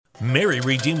Mary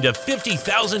redeemed a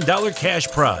 $50,000 cash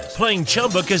prize playing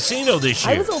Chumba Casino this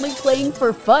year. I was only playing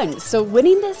for fun, so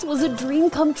winning this was a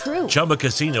dream come true. Chumba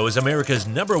Casino is America's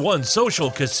 #1 social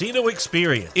casino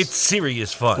experience. It's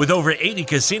serious fun. With over 80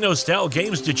 casino-style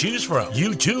games to choose from,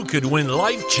 you too could win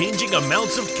life-changing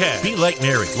amounts of cash. Be like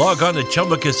Mary. Log on to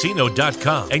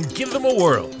ChumbaCasino.com and give them a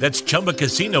whirl. That's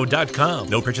ChumbaCasino.com.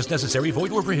 No purchase necessary.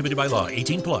 Void where prohibited by law.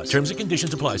 18+. Terms and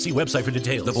conditions apply. See website for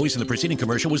details. The voice in the preceding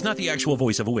commercial was not the actual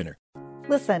voice of a winner.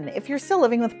 Listen, if you're still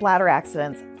living with bladder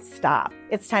accidents, stop.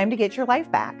 It's time to get your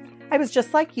life back. I was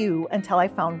just like you until I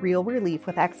found real relief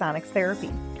with Axonics therapy.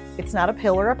 It's not a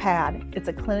pill or a pad. It's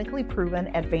a clinically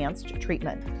proven advanced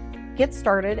treatment. Get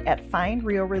started at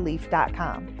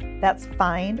findrealrelief.com. That's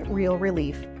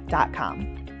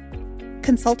findrealrelief.com.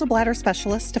 Consult a bladder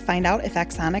specialist to find out if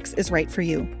Axonics is right for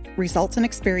you. Results and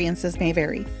experiences may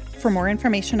vary. For more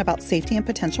information about safety and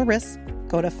potential risks,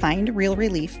 go to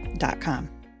findrealrelief.com.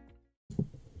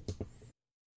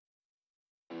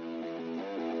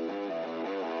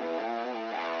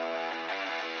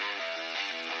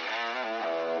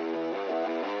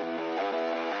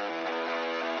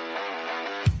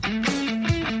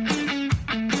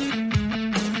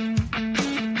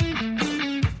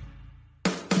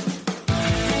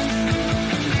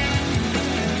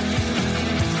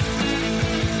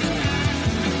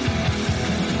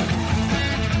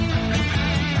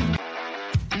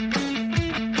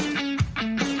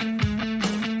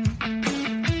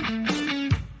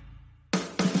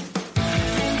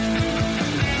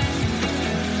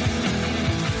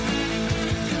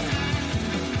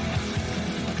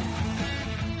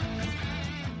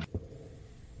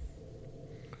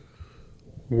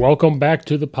 Welcome back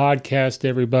to the podcast,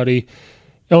 everybody.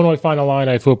 Illinois Final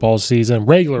Illini football season,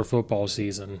 regular football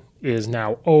season, is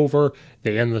now over.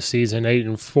 They end the season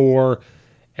 8-4,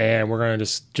 and we're going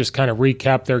to just kind of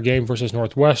recap their game versus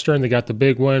Northwestern. They got the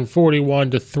big win,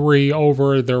 41-3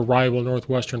 over their rival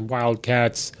Northwestern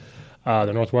Wildcats.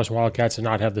 The Northwestern Wildcats did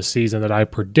not have the season that I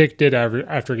predicted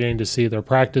after getting to see their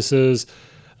practices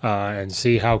and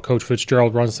see how Coach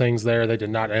Fitzgerald runs things there. They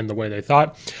did not end the way they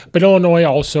thought. But Illinois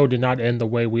also did not end the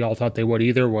way we all thought they would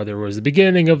either, whether it was the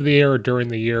beginning of the year or during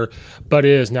the year. But it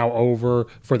is now over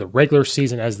for the regular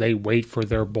season as they wait for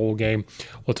their bowl game.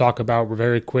 We'll talk about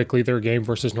very quickly their game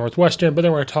versus Northwestern, but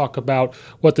then we're going to talk about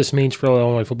what this means for the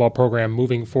Illinois football program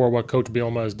moving forward, what Coach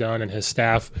Bielema has done and his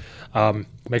staff.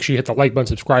 Make sure you hit the like button,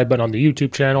 subscribe button on the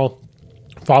YouTube channel.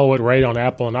 Follow it right on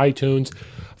Apple and iTunes.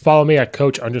 Follow me at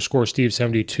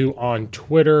Coach_Steve72 on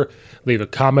Twitter. Leave a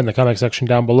comment in the comment section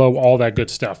down below, all that good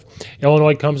stuff.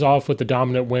 Illinois comes off with the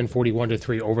dominant win,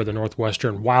 41-3 over the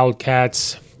Northwestern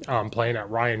Wildcats, playing at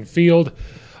Ryan Field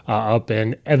up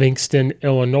in Evanston,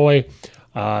 Illinois.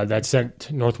 That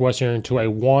sent Northwestern to a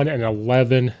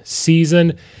 1-11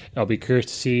 season. I'll be curious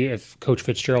to see if Coach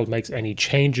Fitzgerald makes any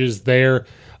changes there.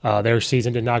 Their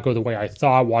season did not go the way I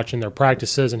thought. Watching their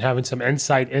practices and having some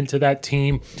insight into that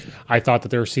team, I thought that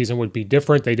their season would be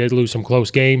different. They did lose some close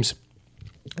games,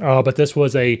 but this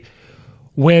was a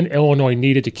win Illinois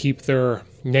needed to keep their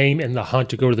name in the hunt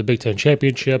to go to the Big Ten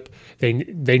Championship. They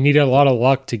needed a lot of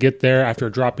luck to get there after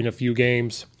dropping a few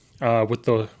games. With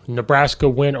the Nebraska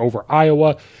win over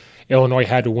Iowa, Illinois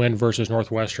had to win versus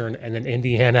Northwestern, and then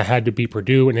Indiana had to beat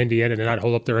Purdue, and Indiana did not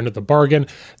hold up their end of the bargain.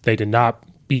 They did not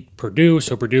beat Purdue,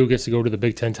 so Purdue gets to go to the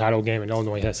Big Ten title game, and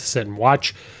Illinois has to sit and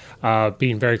watch.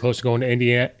 Being very close to going to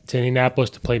Indianapolis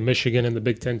to play Michigan in the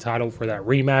Big Ten title for that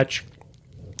rematch.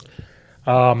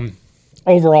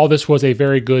 Overall, this was a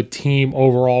very good team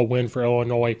overall win for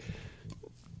Illinois.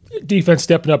 Defense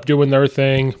stepping up, doing their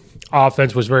thing.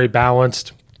 Offense was very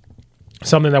balanced.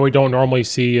 Something that we don't normally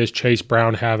see is Chase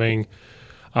Brown having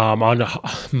on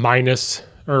minus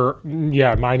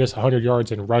 100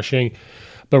 yards in rushing.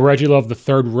 But Reggie Love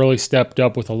III really stepped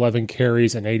up with 11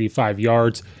 carries and 85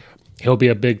 yards. He'll be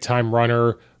a big-time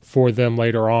runner for them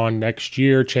later on next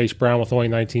year. Chase Brown with only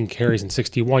 19 carries and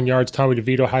 61 yards. Tommy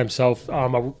DeVito had himself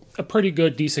a pretty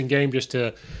good, decent game, just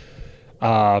an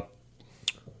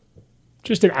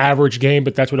average game,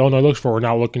 but that's what Illinois looks for. We're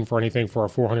not looking for anything for a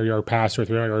 400-yard passer,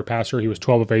 300-yard passer. He was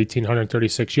 12 of 18,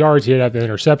 136 yards. He did have the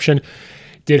interception.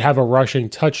 Did have a rushing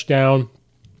touchdown.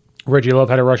 Reggie Love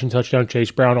had a rushing touchdown.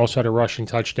 Chase Brown also had a rushing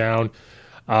touchdown.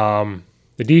 The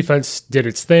defense did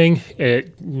its thing.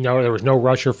 There was no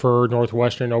rusher for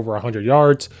Northwestern over 100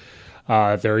 yards.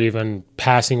 Their even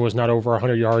passing was not over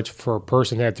 100 yards for a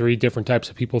person. They had three different types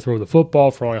of people throw the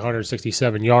football for only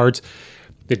 167 yards.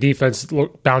 The defense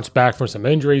bounced back from some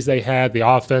injuries they had. The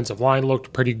offensive line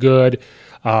looked pretty good.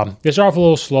 They started off a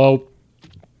little slow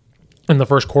in the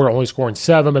first quarter, only scoring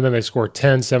 7, and then they scored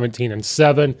 10, 17, and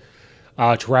 7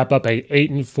 to wrap up a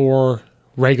 8-4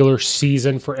 regular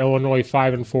season for Illinois,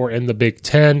 5-4 in the Big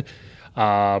Ten.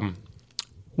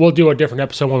 We'll do a different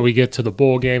episode when we get to the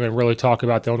bowl game and really talk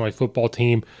about the Illinois football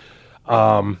team.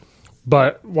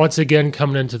 But once again,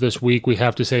 coming into this week, we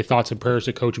have to say thoughts and prayers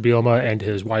to Coach Bielema and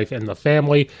his wife and the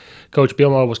family. Coach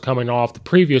Bielema was coming off the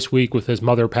previous week with his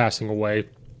mother passing away,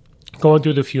 going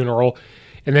through the funeral,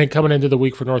 and then coming into the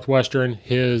week for Northwestern,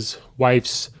 his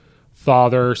wife's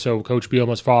father, so Coach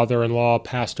Bielema's father-in-law,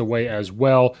 passed away as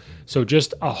well. So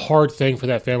just a hard thing for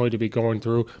that family to be going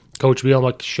through. Coach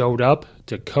Bielema showed up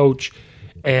to coach,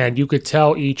 and you could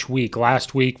tell each week,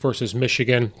 last week versus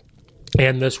Michigan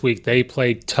and this week, they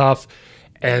played tough.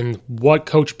 And what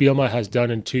Coach Bielema has done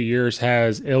in 2 years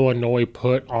has Illinois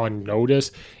put on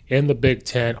notice in the Big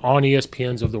Ten, on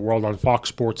ESPNs of the world, on Fox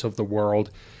Sports of the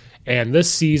world. And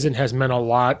this season has meant a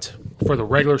lot for the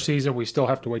regular season. We still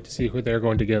have to wait to see who they're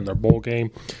going to get in their bowl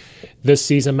game. This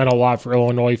season meant a lot for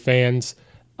Illinois fans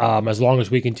as long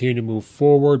as we continue to move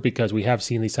forward, because we have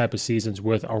seen these type of seasons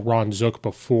with a Ron Zook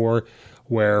before,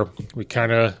 where we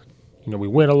kind of, we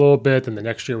win a little bit, and the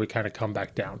next year we kind of come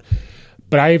back down.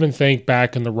 But I even think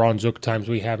back in the Ron Zook times,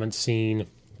 we haven't seen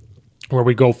where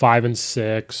we go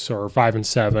 5-6 or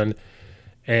 5-7,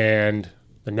 and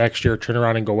the next year turn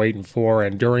around and go 8-4.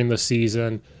 And during the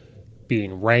season,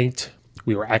 being ranked,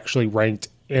 we were actually ranked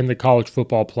in the college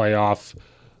football playoff.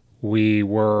 We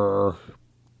were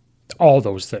all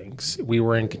those things. We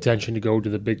were in contention to go to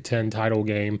the Big Ten title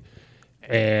game,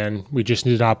 and we just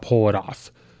did not pull it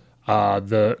off.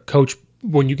 The coach,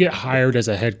 when you get hired as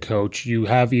a head coach, you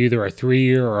have either a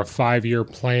 3-year or a 5-year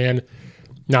plan,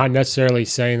 not necessarily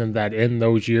saying that in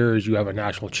those years you have a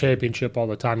national championship all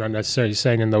the time, not necessarily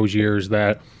saying in those years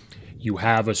that you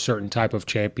have a certain type of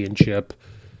championship.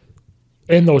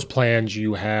 In those plans,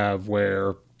 you have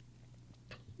where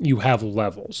you have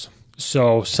levels.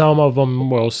 So some of them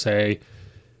will say,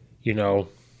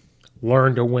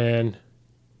 learn to win,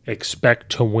 expect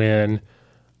to win,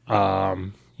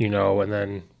 and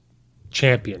then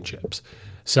championships.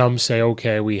 Some say,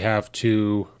 okay, we have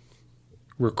to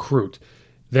recruit.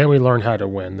 Then we learn how to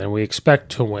win. Then we expect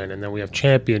to win. And then we have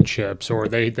championships, or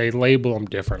they label them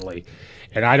differently.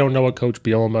 And I don't know what Coach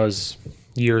Bielema's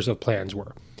years of plans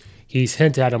were. He's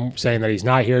hinted at him saying that he's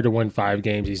not here to win 5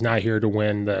 games. He's not here to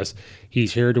win this.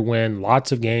 He's here to win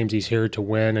lots of games. He's here to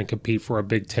win and compete for a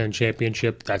Big Ten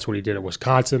championship. That's what he did at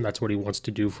Wisconsin. That's what he wants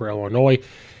to do for Illinois.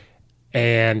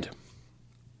 And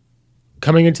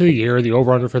coming into the year, the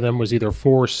over-under for them was either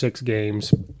 4 or 6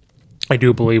 games. I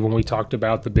do believe when we talked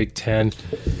about the Big Ten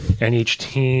and each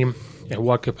team and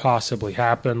what could possibly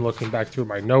happen, looking back through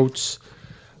my notes,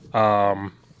 I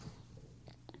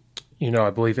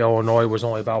believe Illinois was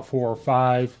only about 4 or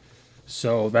 5,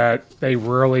 so that they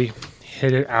really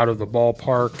hit it out of the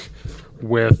ballpark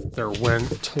with their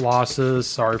win-losses.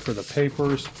 Sorry for the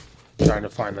papers. Trying to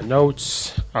find the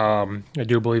notes. I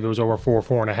do believe it was over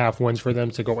 4.5 wins for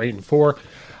them to go 8-4.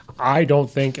 I don't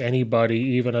think anybody,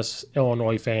 even us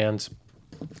Illinois fans,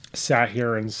 sat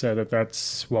here and said that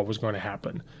that's what was going to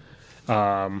happen.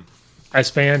 As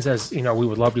fans, we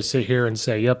would love to sit here and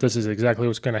say, yep, this is exactly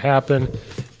what's going to happen.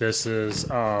 This is,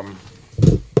 no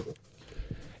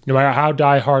matter how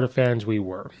diehard of fans we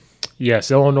were. Yes,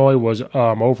 Illinois was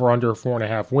over under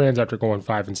 4.5 wins after going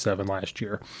 5-7 last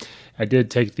year. I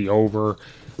did take the over.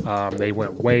 They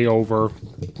went way over.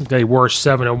 They were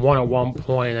 7-1 at one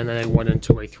point, and then they went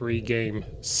into a 3-game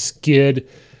skid,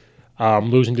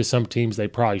 losing to some teams they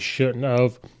probably shouldn't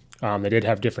have. They did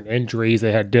have different injuries.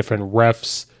 They had different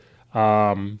refs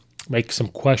make some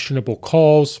questionable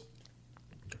calls.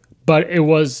 But it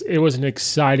was an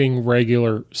exciting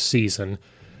regular season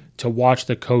to watch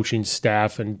the coaching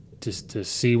staff and to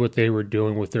see what they were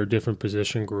doing with their different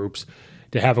position groups,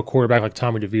 to have a quarterback like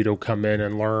Tommy DeVito come in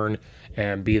and learn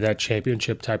and be that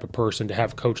championship type of person, to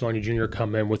have Coach Lonnie Jr.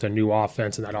 come in with a new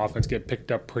offense and that offense get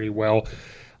picked up pretty well,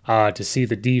 to see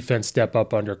the defense step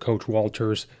up under Coach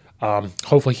Walters.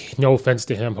 Hopefully, no offense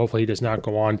to him, hopefully he does not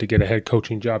go on to get a head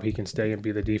coaching job. He can stay and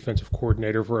be the defensive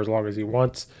coordinator for as long as he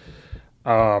wants.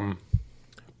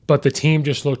 But the team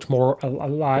just looked a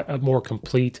lot more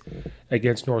complete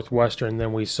against Northwestern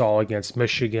than we saw against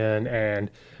Michigan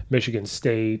and Michigan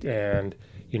State and,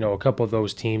 a couple of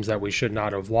those teams that we should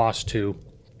not have lost to.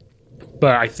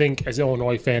 But I think as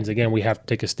Illinois fans, again, we have to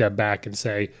take a step back and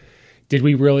say, did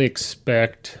we really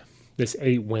expect this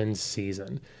 8-win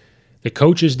season? The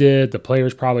coaches did, the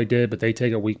players probably did, but they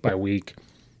take it week by week.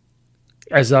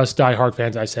 As us diehard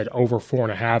fans, I said over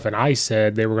 4.5, and I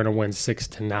said they were going to win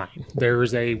 6-9.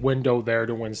 There's a window there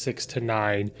to win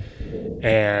 6-9,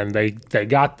 and they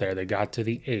got there. They got to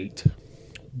the 8.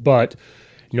 But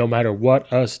no matter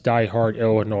what us diehard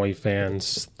Illinois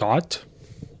fans thought,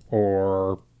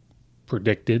 or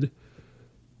predicted.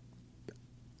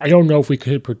 I don't know if we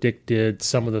could have predicted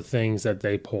some of the things that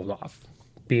they pulled off.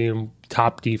 Being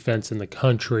top defense in the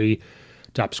country,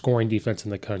 top scoring defense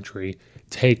in the country,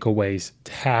 takeaways,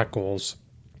 tackles,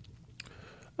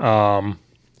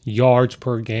 yards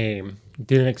per game.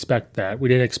 Didn't expect that. We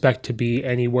didn't expect to be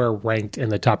anywhere ranked in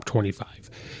the top 25.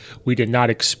 We did not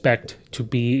expect to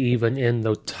be even in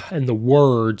the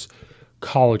words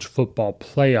college football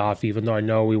playoff, even though I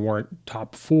know we weren't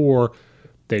top 4.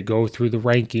 They go through the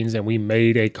rankings, and we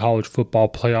made a college football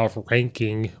playoff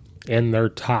ranking in their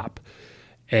top.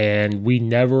 And we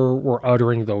never were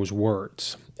uttering those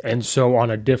words. And so on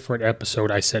a different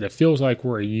episode, I said, it feels like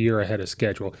we're a year ahead of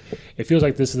schedule. It feels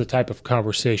like this is the type of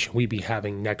conversation we'd be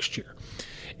having next year.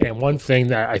 And one thing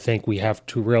that I think we have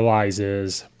to realize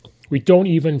is we don't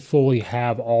even fully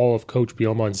have all of Coach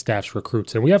Bielema and staff's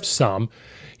recruits. And we have some.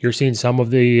 You're seeing some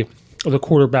of the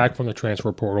quarterback from the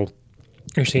transfer portal.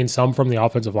 You're seeing some from the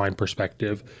offensive line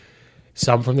perspective,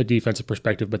 some from the defensive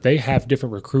perspective, but they have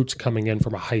different recruits coming in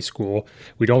from a high school.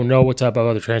 We don't know what type of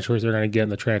other transfers they're going to get in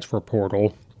the transfer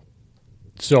portal.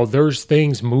 So there's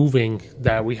things moving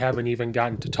that we haven't even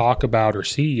gotten to talk about or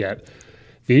see yet.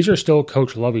 These are still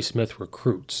Coach Lovie Smith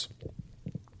recruits.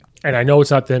 And I know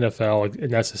it's not the NFL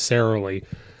necessarily,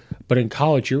 but in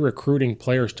college, you're recruiting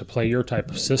players to play your type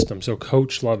of system. So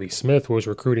Coach Lovie Smith was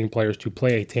recruiting players to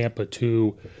play a Tampa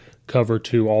 2, cover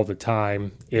 2 all the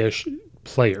time-ish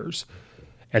players.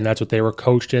 And that's what they were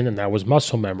coached in, and that was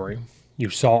muscle memory. You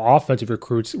saw offensive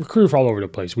recruits recruit all over the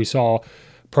place. We saw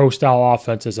pro-style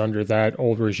offenses under that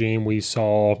old regime. We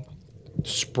saw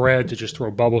spread to just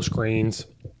throw bubble screens.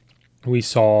 We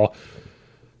saw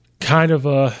kind of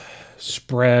a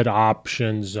spread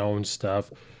option zone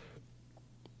stuff.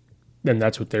 And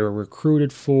that's what they were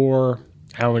recruited for.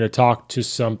 I'm going to talk to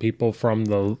some people from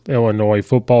the Illinois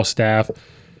football staff.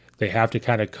 They have to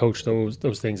kind of coach those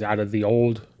things out of the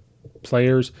old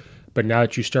players. But now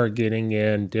that you start getting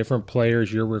in different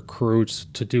players, your recruits,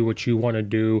 to do what you want to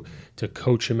do, to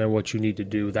coach them in what you need to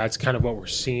do, that's kind of what we're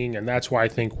seeing. And that's why I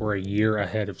think we're a year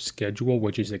ahead of schedule,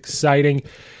 which is exciting.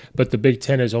 But the Big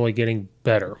Ten is only getting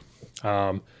better.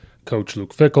 Coach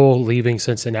Luke Fickell leaving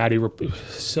Cincinnati,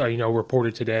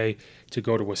 reported today to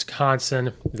go to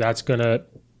Wisconsin. That's going to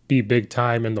be big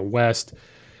time in the West.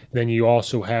 Then you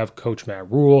also have Coach Matt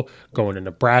Rule going to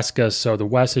Nebraska. So the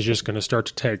West is just going to start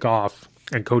to take off.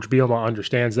 And Coach Bielema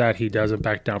understands that. He doesn't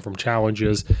back down from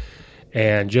challenges.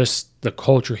 And just the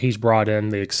culture he's brought in,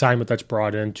 the excitement that's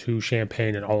brought in to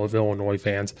Champaign and all of Illinois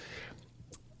fans,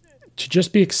 to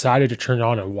just be excited to turn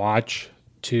on and watch,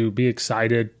 to be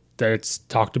excited that it's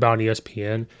talked about on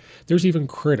ESPN. There's even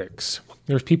critics.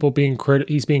 There's people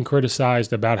he's being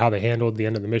criticized about how they handled the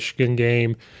end of the Michigan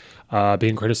game,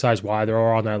 being criticized why they're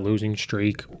all on that losing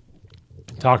streak,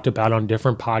 talked about on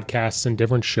different podcasts and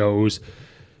different shows.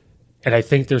 And I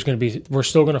think we're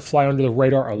still going to fly under the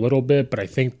radar a little bit, but I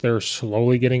think they're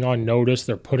slowly getting on notice.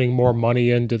 They're putting more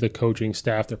money into the coaching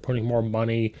staff. They're putting more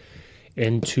money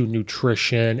into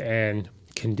nutrition and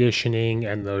conditioning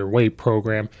and their weight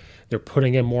program. They're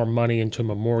putting in more money into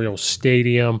Memorial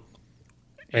Stadium.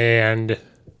 And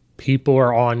people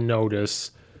are on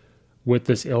notice with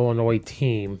this Illinois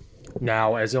team.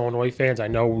 Now, as Illinois fans, I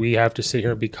know we have to sit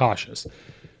here and be cautious.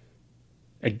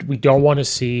 We don't want to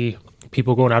see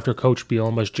people going after Coach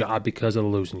Bielema's job because of the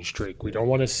losing streak. We don't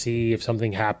want to see if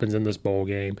something happens in this bowl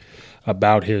game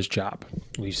about his job.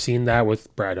 We've seen that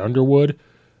with Brad Underwood.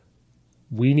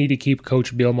 We need to keep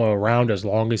Coach Bielema around as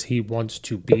long as he wants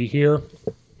to be here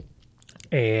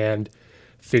and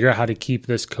figure out how to keep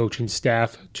this coaching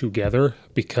staff together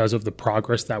because of the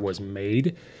progress that was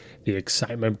made, the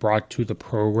excitement brought to the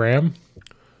program,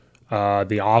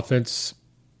 the offense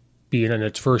being in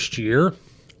its first year,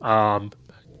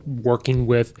 working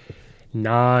with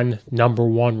non-number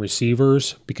one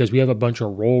receivers because we have a bunch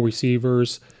of role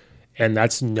receivers, and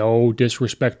that's no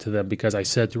disrespect to them because I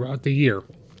said throughout the year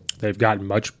they've gotten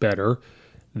much better.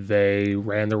 They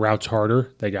ran the routes harder.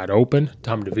 They got open.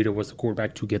 Tom DeVito was the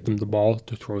quarterback to get them the ball,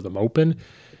 to throw them open,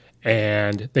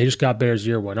 and they just got better as the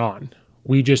year went on.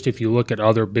 If you look at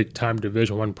other big-time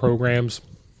Division I programs,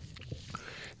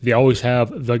 they always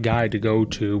have the guy to go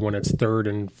to when it's 3rd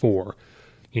and 4.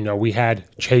 We had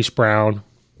Chase Brown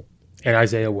and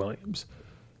Isaiah Williams.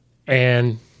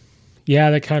 And, yeah,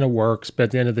 that kind of works. But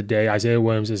at the end of the day, Isaiah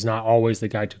Williams is not always the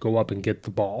guy to go up and get the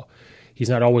ball. He's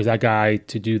not always that guy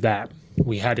to do that.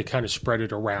 We had to kind of spread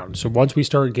it around. So once we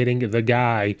start getting the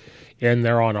guy in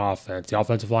there on offense, the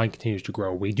offensive line continues to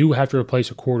grow. We do have to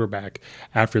replace a quarterback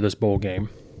after this bowl game.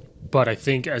 But I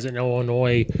think as an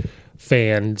Illinois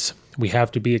fans, we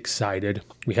have to be excited.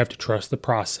 We have to trust the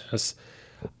process.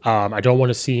 I don't want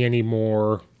to see any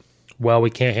more, well, we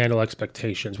can't handle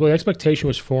expectations. Well, the expectation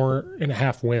was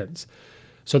 4.5 wins.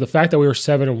 So the fact that we were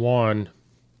 7-1,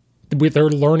 they're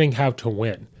learning how to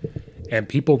win. And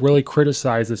people really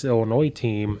criticized this Illinois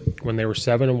team when they were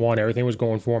 7-1. Everything was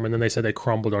going for them, and then they said they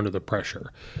crumbled under the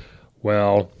pressure.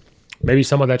 Well, maybe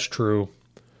some of that's true.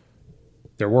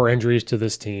 There were injuries to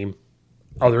this team.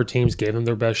 Other teams gave them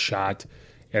their best shot.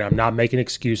 And I'm not making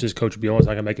excuses. Coach Bielema's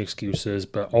not going to make excuses.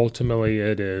 But ultimately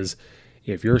it is,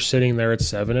 if you're sitting there at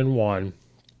 7-1,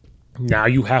 now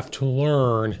you have to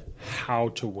learn how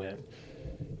to win.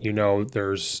 You know,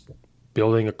 there's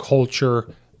building a culture.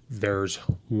 There's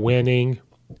winning,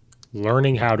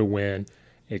 learning how to win,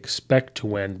 expect to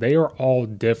win. They are all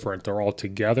different. They're all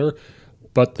together,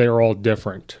 but they're all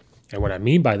different. And what I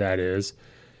mean by that is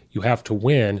you have to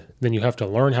win, then you have to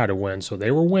learn how to win. So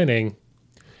they were winning.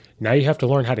 Now you have to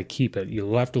learn how to keep it.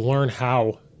 You have to learn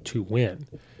how to win.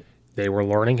 They were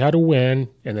learning how to win,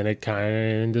 and then it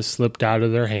kind of slipped out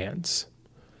of their hands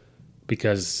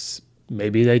because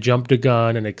maybe they jumped a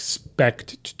gun and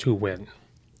expect to win.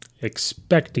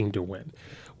 Expecting to win,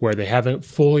 where they haven't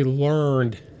fully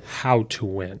learned how to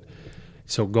win.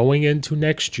 So going into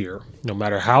next year, no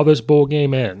matter how this bowl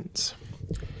game ends,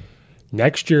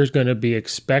 next year is going to be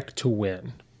expect to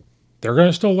win. They're going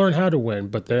to still learn how to win,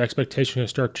 but their expectation is going to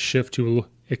start to shift to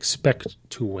expect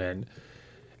to win.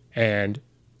 And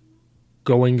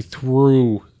going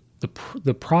through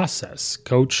the process,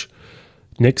 Coach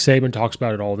Nick Saban talks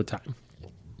about it all the time.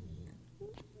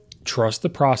 Trust the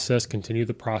process, continue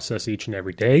the process each and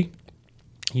every day,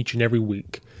 each and every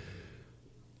week.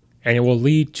 And it will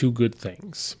lead to good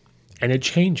things. And it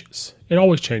changes. It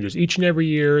always changes. Each and every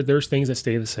year, there's things that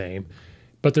stay the same,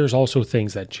 but there's also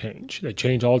things that change. They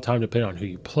change all the time depending on who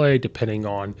you play, depending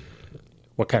on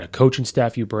what kind of coaching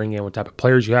staff you bring in, what type of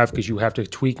players you have, because you have to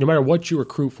tweak. No matter what you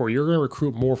recruit for, you're going to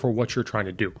recruit more for what you're trying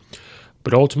to do.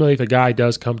 But ultimately, if a guy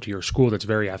does come to your school that's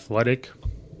very athletic,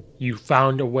 you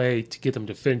found a way to get them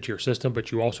to fit into your system,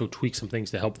 but you also tweak some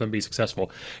things to help them be successful.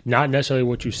 Not necessarily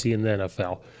what you see in the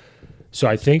NFL. So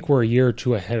I think we're a year or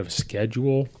two ahead of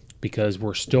schedule because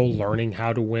we're still learning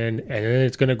how to win, and then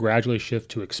it's going to gradually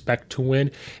shift to expect to win.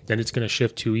 Then it's going to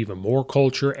shift to even more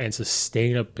culture and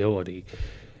sustainability.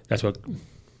 That's what,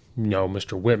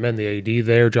 Mr. Whitman, the AD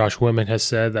there, Josh Whitman, has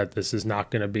said that this is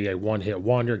not going to be a one-hit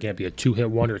wonder. It can't be a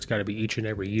two-hit wonder. It's got to be each and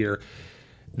every year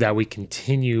that we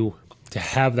continue to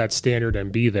have that standard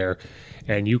and be there.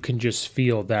 And you can just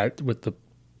feel that with the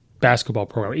basketball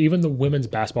program, even the women's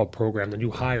basketball program, the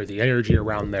new hire, the energy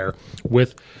around there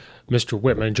with Mr.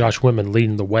 Whitman, Josh Whitman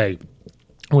leading the way,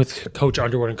 with Coach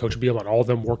Underwood and Coach Bielema, all of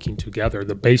them working together.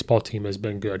 The baseball team has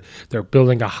been good. They're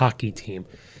building a hockey team.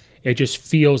 It just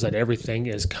feels that everything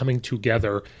is coming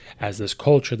together as this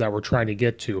culture that we're trying to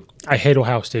get to. I hate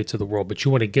Ohio States of the world, but you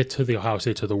want to get to the Ohio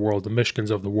States of the world, the Michigans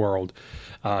of the world.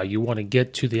 You want to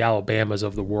get to the Alabamas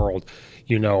of the world,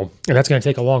 and that's going to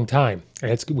take a long time.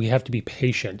 And we have to be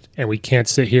patient, and we can't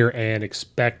sit here and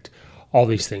expect all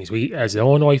these things. We, as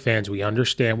Illinois fans, we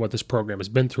understand what this program has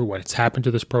been through, what has happened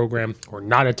to this program. We're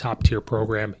not a top-tier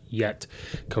program yet.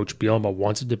 Coach Bielema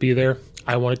wants it to be there.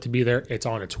 I want it to be there. It's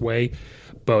on its way.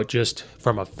 But just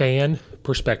from a fan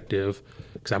perspective,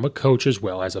 because I'm a coach as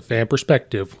well, as a fan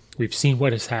perspective, we've seen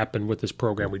what has happened with this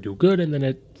program. We do good, and then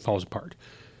it falls apart.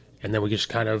 And then we just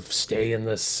kind of stay in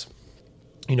this,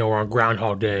 we're on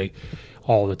Groundhog Day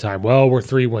all the time. Well, we're a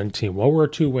 3-win team. Well, we're a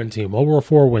 2-win team. Well, we're a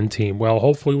 4-win team. Well,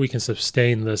 hopefully we can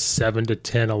sustain this 7 to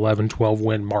 10, 11,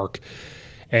 12-win mark.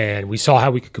 And we saw how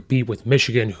we could compete with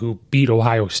Michigan, who beat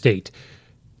Ohio State.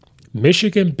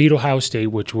 Michigan beat Ohio State,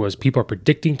 which was people are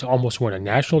predicting to almost win a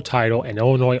national title, and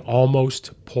Illinois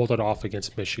almost pulled it off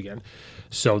against Michigan.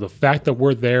 So the fact that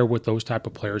we're there with those type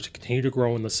of players to continue to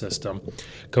grow in the system,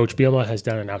 Coach Bielema has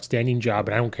done an outstanding job,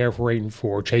 and I don't care if we're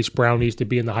 8-4. Chase Brown needs to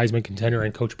be in the Heisman contender,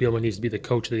 and Coach Bielema needs to be the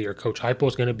coach of the year. Coach Heupel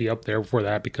is going to be up there for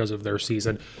that because of their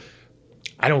season.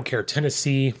 I don't care.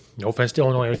 Tennessee, no offense to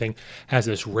Illinois, everything, has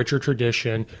this richer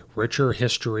tradition, richer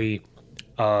history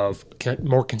of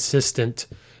more consistent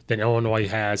than Illinois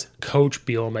has. Coach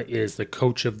Bielema is the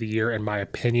coach of the year, in my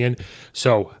opinion.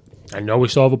 So I know we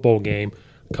still have a bowl game.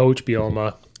 Coach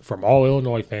Bielema, from all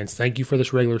Illinois fans, thank you for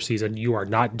this regular season. You are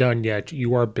not done yet.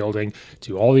 You are building.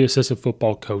 To all the assistant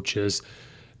football coaches,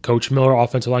 Coach Miller,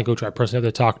 offensive line coach, I personally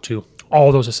have to talk to,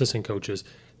 all those assistant coaches.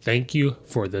 Thank you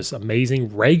for this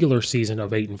amazing regular season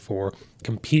of 8-4,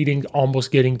 competing,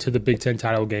 almost getting to the Big Ten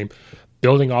title game.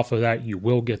 Building off of that, you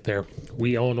will get there.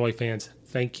 We Illinois fans,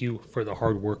 thank you for the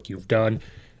hard work you've done.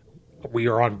 We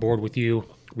are on board with you.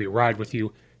 We ride with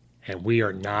you, and we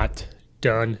are not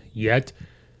done yet.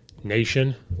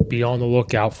 Nation, be on the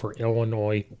lookout for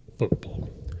Illinois football.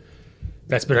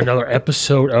 That's been another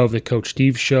episode of the Coach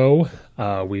Steve Show.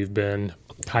 We've been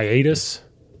hiatus.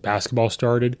 Basketball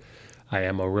started. I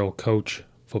am a real coach,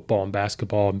 football and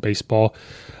basketball and baseball.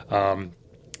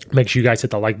 Make sure you guys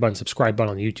hit the like button, subscribe button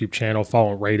on the YouTube channel,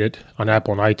 follow and rate it on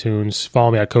Apple and iTunes.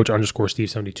 Follow me at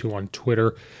Coach_Steve72 on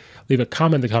Twitter. Leave a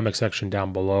comment in the comment section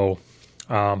down below.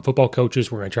 Football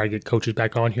coaches, we're going to try to get coaches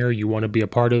back on here. You want to be a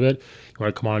part of it? You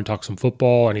want to come on and talk some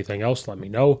football, anything else, let me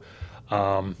know.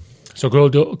 So go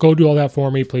do all that for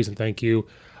me, please and thank you.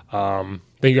 Thank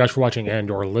you guys for watching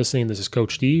and or listening. This is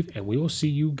Coach Steve, and we will see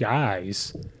you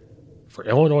guys for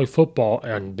Illinois football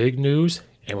and big news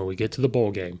and when we get to the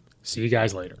bowl game. See you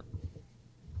guys later.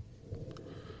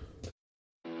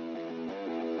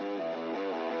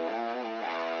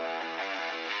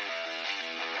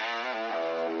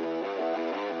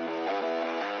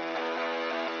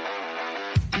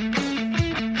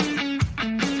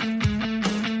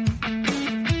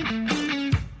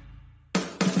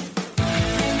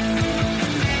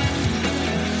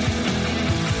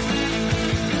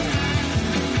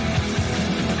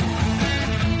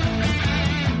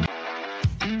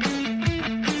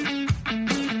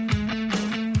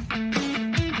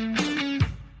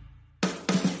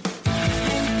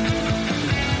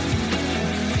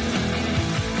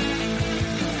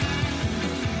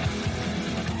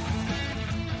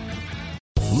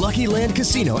 Lucky Land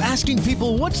Casino, asking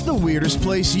people, what's the weirdest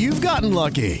place you've gotten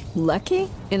lucky? Lucky?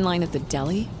 In line at the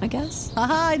deli, I guess?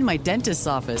 Aha, in my dentist's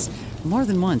office. More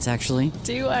than once, actually.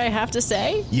 Do I have to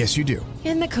say? Yes, you do.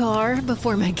 In the car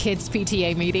before my kids'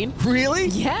 PTA meeting. Really?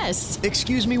 Yes.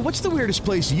 Excuse me, what's the weirdest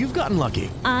place you've gotten lucky?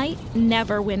 I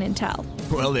never win and tell.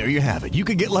 Well, there you have it. You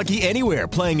can get lucky anywhere,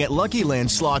 playing at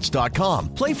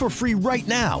LuckyLandSlots.com. Play for free right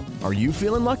now. Are you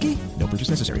feeling lucky? No purchase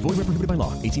necessary. Void where prohibited by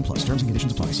law. 18+. Terms and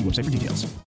conditions apply. See website for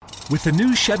details. With the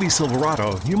new Chevy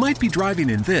Silverado, you might be driving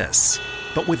in this.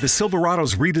 But with the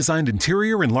Silverado's redesigned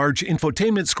interior and large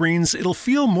infotainment screens, it'll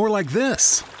feel more like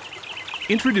this.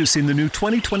 Introducing the new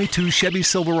 2022 Chevy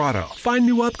Silverado. Find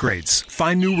new upgrades.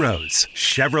 Find new roads.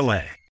 Chevrolet.